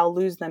feel that I'll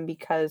lose them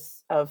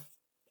because of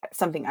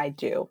something I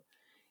do.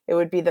 It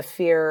would be the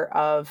fear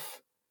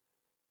of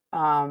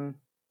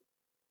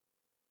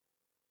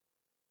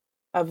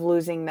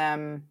losing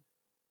them,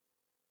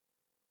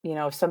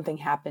 if something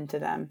happened to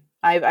them.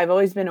 I've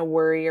always been a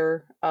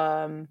worrier,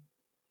 and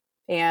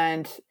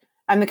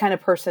I'm the kind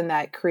of person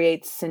that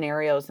creates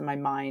scenarios in my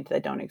mind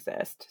that don't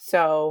exist.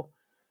 So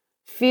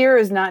fear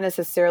is not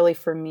necessarily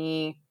for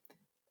me.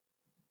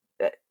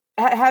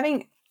 Let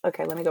me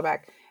go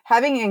back.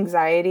 Having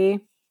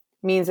anxiety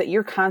means that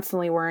you're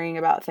constantly worrying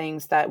about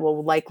things that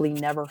will likely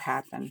never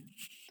happen.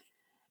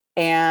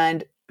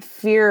 And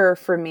fear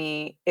for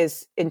me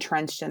is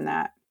entrenched in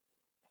that.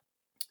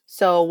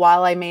 So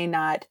while I may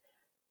not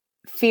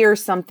fear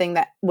something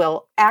that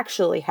will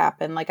actually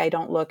happen, like I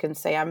don't look and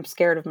say, I'm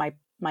scared of my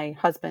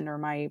husband or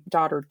my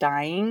daughter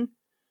dying.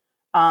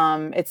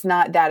 It's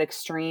not that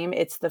extreme.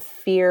 It's the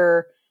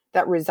fear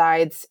that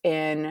resides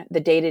in the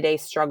day-to-day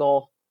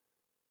struggle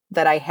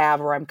that I have,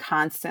 where I'm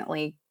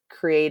constantly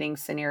creating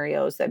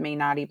scenarios that may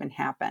not even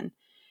happen.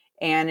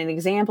 And an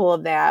example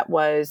of that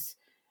was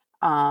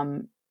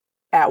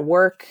at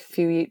work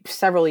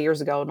several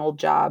years ago, an old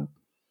job.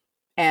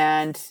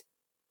 And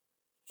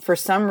for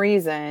some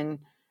reason,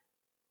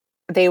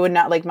 they would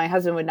not, like, my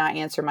husband would not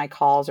answer my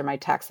calls or my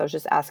texts. I was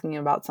just asking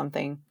him about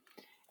something.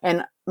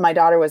 And my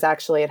daughter was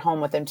actually at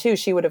home with him too.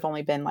 She would have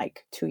only been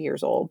like 2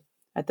 years old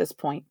at this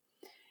point.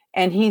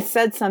 And he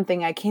said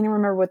something, I can't even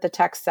remember what the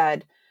text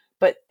said,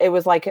 but it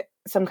was like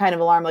some kind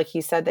of alarm. Like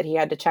he said that he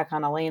had to check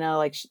on Elena,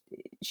 like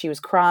she was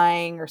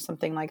crying or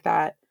something like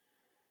that.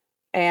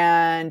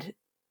 And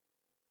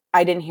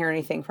I didn't hear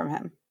anything from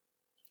him.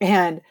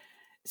 And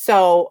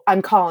so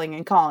I'm calling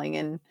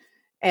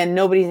and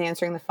nobody's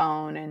answering the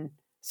phone. And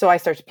so I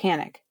start to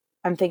panic.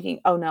 I'm thinking,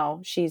 oh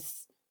no,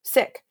 she's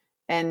sick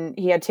and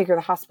he had to take her to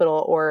the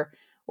hospital, or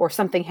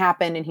something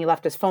happened and he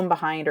left his phone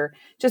behind, or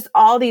just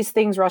all these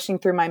things rushing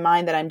through my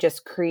mind that I'm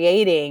just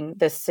creating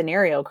this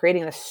scenario,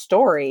 creating this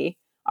story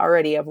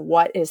already of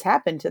what has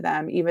happened to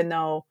them, even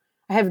though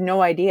I have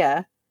no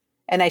idea.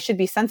 And I should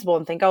be sensible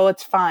and think, oh,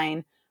 it's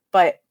fine.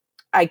 But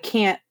I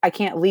can't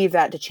leave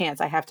that to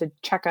chance. I have to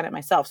check on it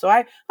myself. So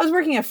I was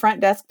working a front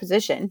desk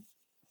position,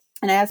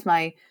 and I asked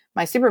my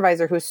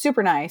supervisor, who's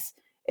super nice,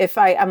 if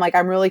I'm like,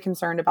 I'm really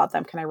concerned about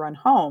them. Can I run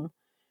home?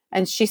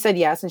 And she said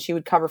yes, and she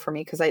would cover for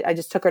me because I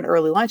just took an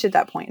early lunch at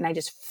that point, and I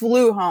just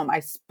flew home. I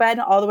sped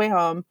all the way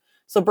home.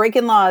 So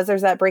breaking laws,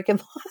 there's that breaking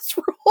laws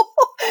rule.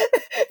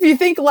 If you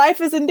think life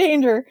is in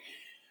danger.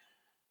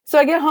 So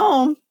I get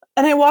home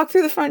and I walk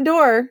through the front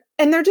door,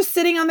 and they're just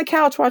sitting on the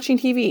couch watching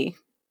TV.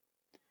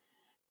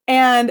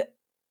 And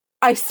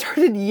I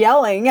started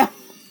yelling at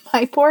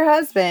my poor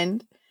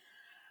husband,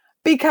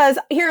 because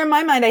here in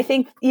my mind, I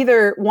think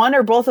either one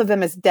or both of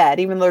them is dead,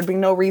 even though there'd be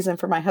no reason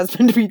for my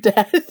husband to be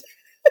dead.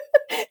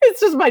 It's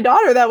just my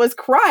daughter that was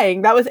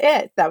crying. That was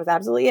it. That was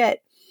absolutely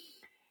it.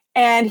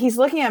 And he's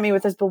looking at me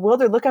with this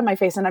bewildered look on my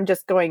face, and I'm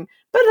just going,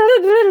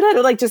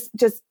 like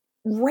just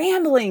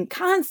rambling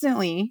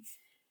constantly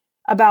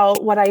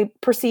about what I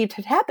perceived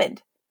had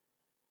happened.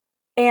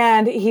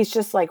 And he's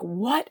just like,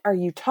 what are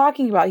you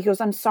talking about? He goes,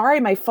 I'm sorry,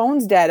 my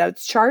phone's dead.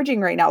 It's charging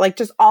right now. Like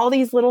just all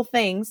these little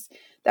things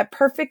that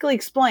perfectly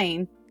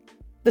explain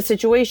the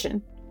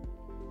situation.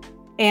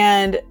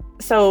 And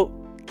so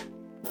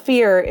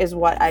fear is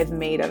what I've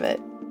made of it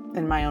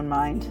in my own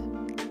mind.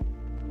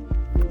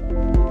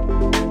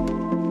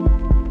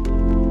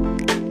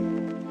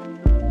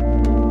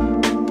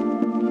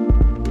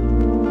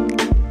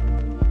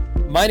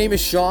 My name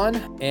is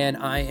Sean, and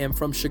I am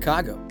from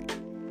Chicago.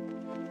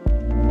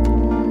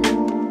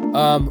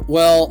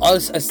 Well,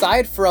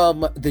 aside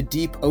from the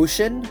deep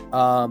ocean,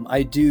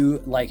 I do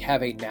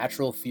have a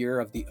natural fear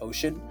of the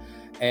ocean,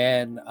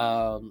 and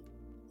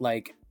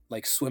like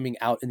swimming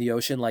out in the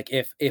ocean. Like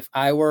if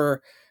I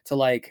were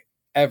to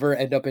ever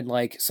end up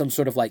in some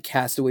sort of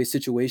castaway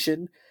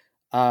situation,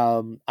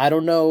 I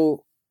don't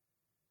know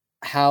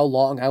how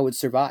long I would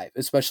survive,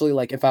 especially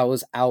if I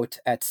was out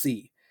at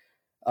sea.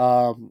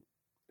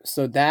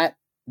 So that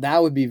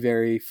would be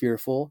very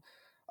fearful.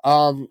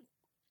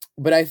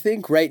 But I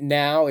think right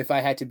now, if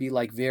I had to be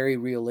very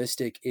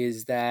realistic,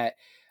 is that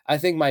I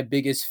think my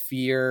biggest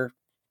fear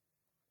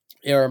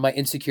or my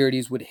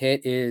insecurities would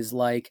hit is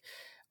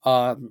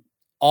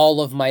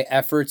all of my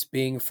efforts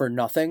being for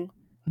nothing,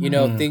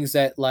 things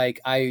that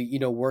I,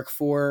 work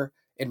for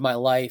in my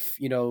life,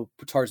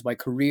 towards my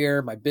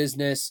career, my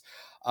business,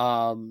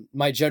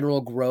 my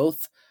general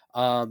growth.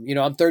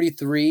 I'm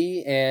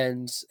 33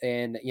 and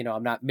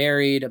I'm not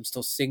married. I'm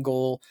still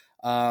single.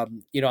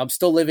 I'm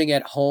still living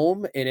at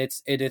home, and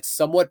it's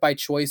somewhat by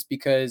choice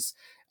because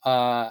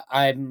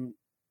I'm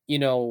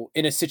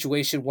in a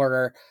situation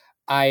where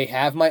I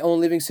have my own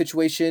living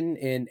situation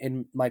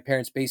in my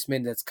parents'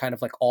 basement that's kind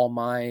of all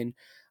mine.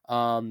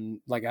 I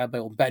have my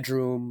own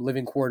bedroom,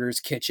 living quarters,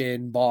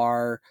 kitchen,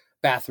 bar,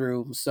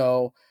 bathroom.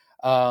 So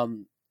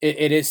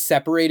it is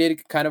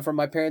separated kind of from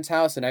my parents'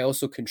 house, and I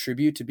also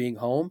contribute to being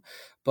home.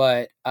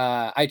 But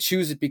I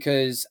choose it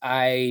because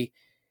I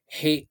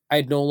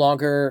no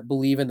longer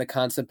believe in the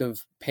concept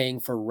of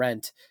paying for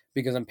rent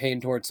because I'm paying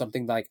towards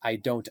something I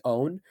don't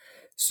own.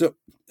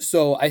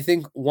 So I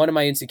think one of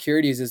my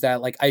insecurities is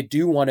that I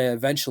do want to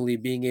eventually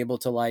being able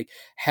to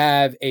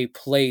have a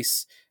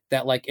place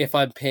that if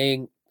I'm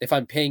paying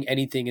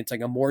anything, it's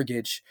a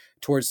mortgage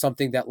towards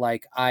something that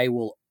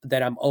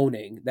that I'm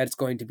owning, that's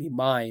going to be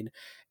mine.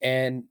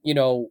 And,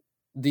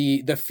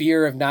 the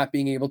fear of not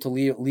being able to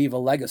leave a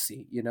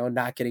legacy,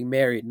 not getting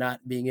married,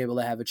 not being able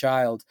to have a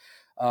child,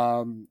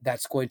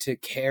 that's going to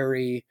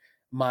carry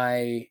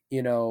my,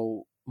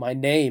 my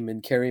name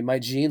and carry my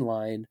gene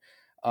line.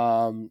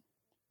 And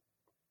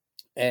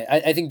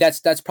I think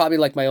that's probably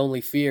my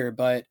only fear.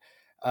 But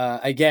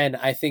again,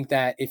 I think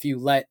that if you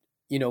let,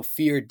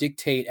 fear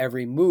dictate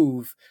every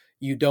move,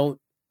 you don't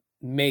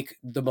make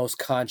the most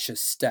conscious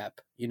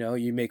step,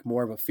 you make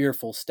more of a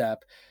fearful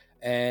step.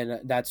 And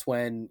that's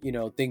when,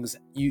 things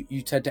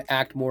you tend to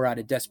act more out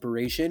of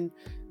desperation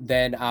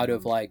than out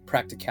of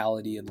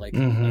practicality and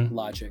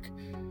logic.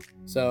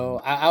 So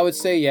I would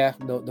say, yeah,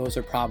 those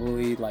are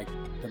probably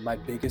my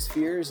biggest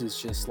fears, is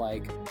just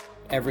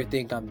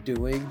everything I'm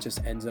doing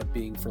just ends up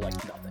being for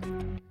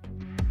nothing.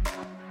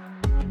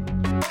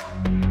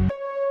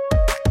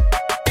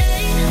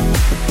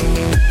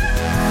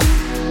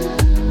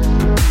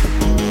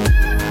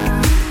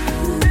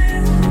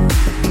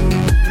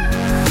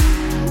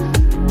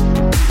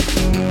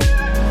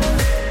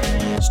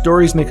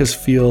 Stories make us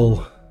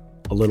feel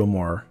a little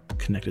more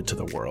connected to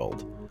the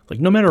world.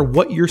 No matter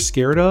what you're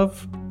scared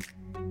of,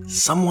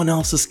 someone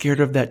else is scared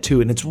of that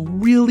too. And it's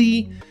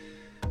really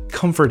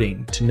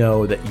comforting to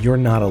know that you're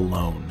not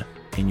alone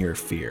in your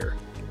fear.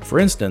 For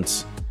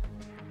instance,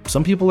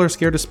 some people are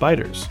scared of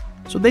spiders,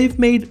 so they've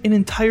made an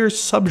entire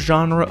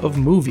subgenre of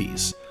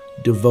movies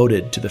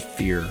devoted to the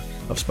fear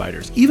of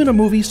spiders. Even a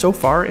movie so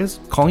far as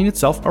calling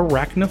itself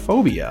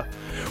Arachnophobia.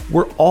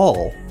 We're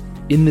all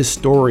in this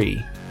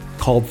story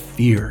called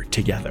Fear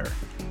together.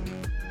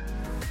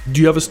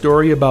 Do you have a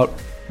story about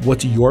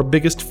what's your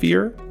biggest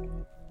fear?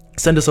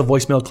 Send us a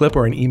voicemail clip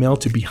or an email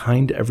to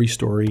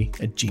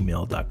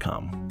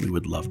behindeverystory@gmail.com. We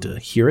would love to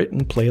hear it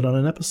and play it on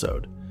an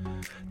episode.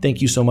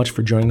 Thank you so much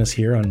for joining us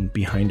here on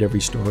Behind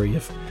Every Story.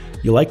 If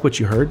you like what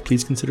you heard,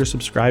 please consider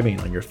subscribing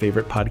on your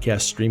favorite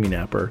podcast streaming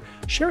app or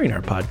sharing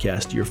our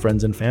podcast to your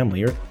friends and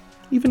family or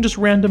even just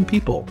random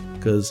people.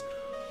 Because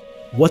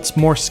what's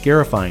more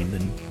scarifying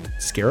than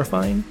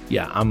scarifying?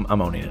 Yeah, I'm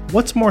owning it.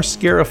 What's more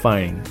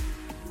scarifying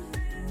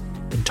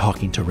than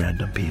talking to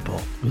random people?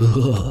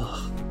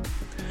 Ugh.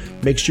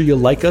 Make sure you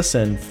like us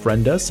and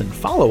friend us and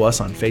follow us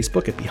on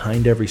Facebook at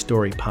Behind Every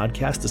Story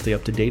Podcast to stay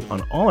up to date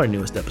on all our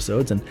newest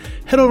episodes, and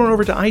head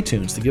over to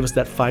iTunes to give us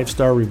that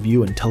 5-star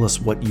review and tell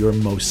us what you're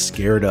most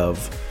scared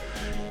of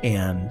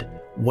and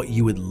what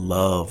you would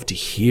love to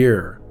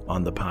hear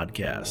on the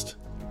podcast.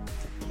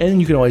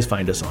 And you can always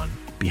find us on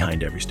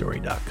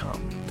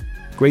BehindEveryStory.com.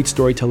 Great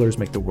storytellers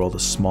make the world a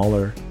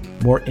smaller,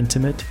 more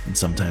intimate, and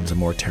sometimes a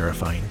more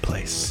terrifying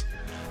place.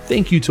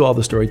 Thank you to all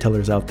the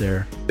storytellers out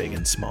there, big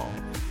and small.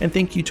 And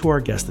thank you to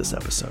our guest this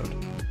episode,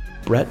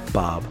 Brett,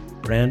 Bob,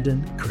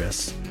 Brandon,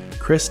 Chris,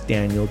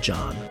 Daniel,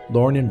 John,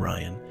 Lauren and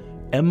Ryan,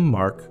 M.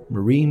 Mark,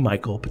 Marie,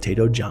 Michael,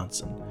 Potato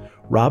Johnson,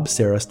 Rob,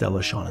 Sarah,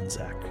 Stella, Sean, and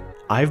Zach.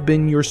 I've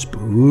been your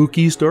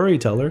spooky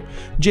storyteller,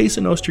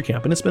 Jason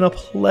Osterkamp, and it's been a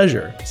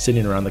pleasure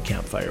sitting around the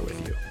campfire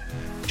with you.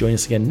 Join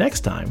us again next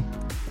time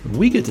when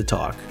we get to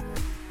talk,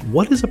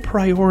 what is a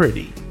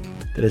priority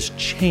that has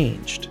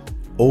changed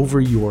over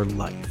your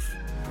life?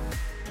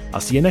 I'll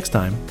see you next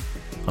time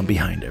on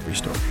Behind Every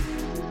Story.